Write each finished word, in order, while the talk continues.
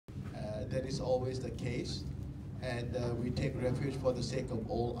that is always the case. And we take refuge for the sake of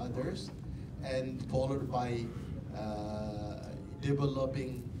all others, and followed by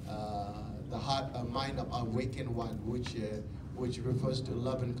developing the heart and mind of our awakened one, which refers to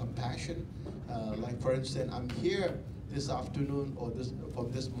love and compassion. Like for instance, I'm here this afternoon or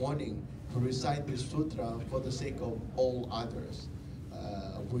from this morning to recite this sutra for the sake of all others,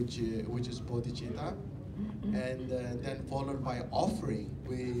 which is bodhicitta. And then followed by offering.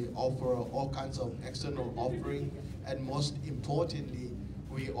 We offer all kinds of external offering, and most importantly,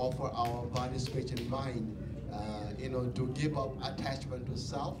 we offer our body, spirit, and mind, to give up attachment to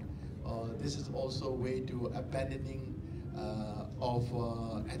self. This is also a way to abandoning of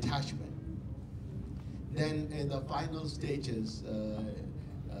attachment. Then in the final stages,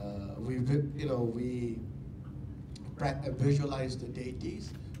 we visualize the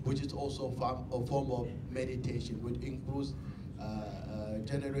deities, which is also a form of meditation, which includes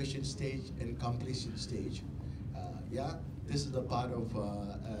generation stage and completion stage. This is the part of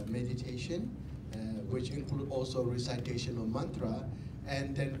meditation, which include also recitation of mantra.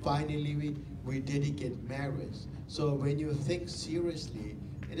 And then finally, we dedicate marriage. So when you think seriously,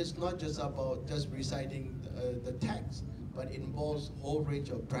 it is not just about just reciting the text, but it involves a whole range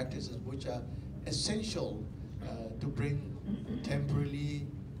of practices which are essential to bring temporarily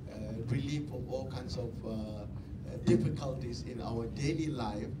relief of all kinds of difficulties in our daily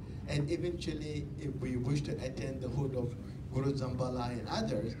life. And eventually, if we wish to attain the hood of Guru Zambala and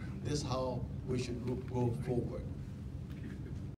others, this is how we should go forward.